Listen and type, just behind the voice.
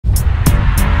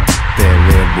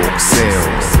boxeo.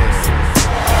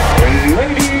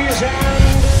 Ladies and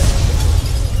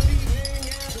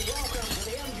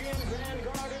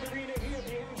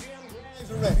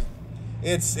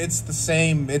It's the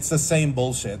same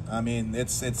bullshit. I mean,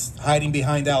 it's hiding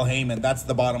behind Al Heyman. That's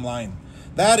the bottom line.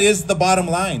 That is the bottom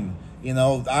line. You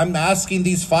know, I'm asking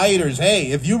these fighters,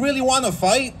 hey, if you really want to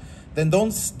fight, then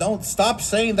don't stop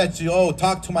saying that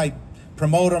talk to my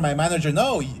promoter, my manager.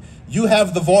 No, you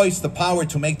have the voice, the power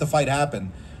to make the fight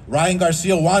happen. Ryan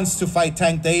Garcia wants to fight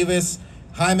Tank Davis.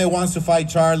 Jaime wants to fight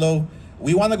Charlo.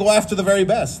 We want to go after the very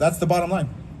best. That's the bottom line.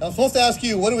 I was supposed to ask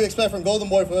you, what do we expect from Golden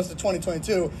Boy for the rest of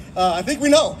 2022? I think we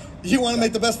know. You want to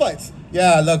make the best fights.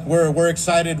 Yeah, look, we're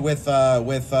excited with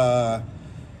the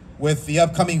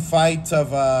upcoming fight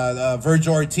of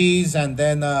Virgil Ortiz, and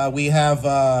then we have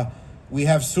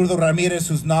Zurdo Ramirez,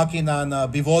 who's knocking on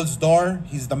Bivol's door.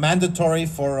 He's the mandatory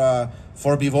for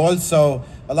Bivol. So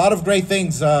a lot of great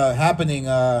things happening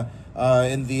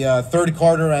in the third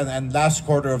quarter and last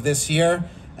quarter of this year.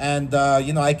 And,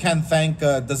 I can't thank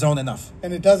DAZN enough.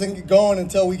 And it doesn't get going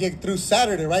until we get through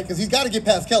Saturday, right? Because he's got to get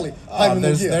past Kelly.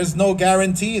 There's no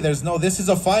guarantee. This is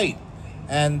a fight.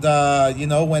 And,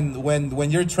 when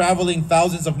you're traveling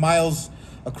thousands of miles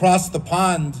across the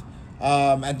pond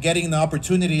and getting an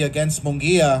opportunity against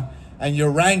Munguia, and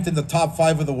you're ranked in the top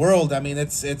 5 of the world, I mean,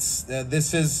 this is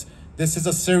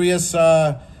a serious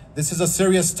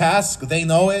task. They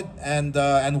know it,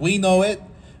 and we know it.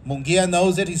 Munguia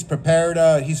knows it. He's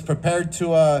prepared. He's prepared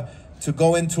to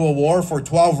go into a war for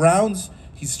 12 rounds.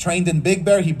 He's trained in Big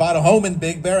Bear. He bought a home in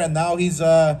Big Bear, and now he's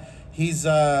now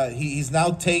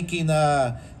taking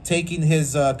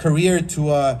his career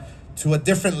to a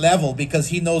different level because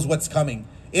he knows what's coming.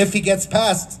 If he gets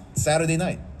past Saturday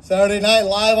night. Saturday night,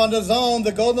 live on DAZN,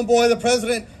 the Golden Boy, the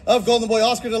president of Golden Boy,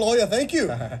 Oscar De La Hoya. Thank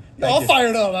you. You're all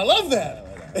fired up. I love that.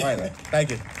 All right,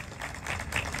 thank you.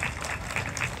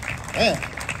 Man.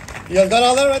 You guys got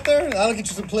all that right there? That'll get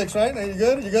you some clicks, right? Are you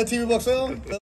good? You good, TV Boxeo?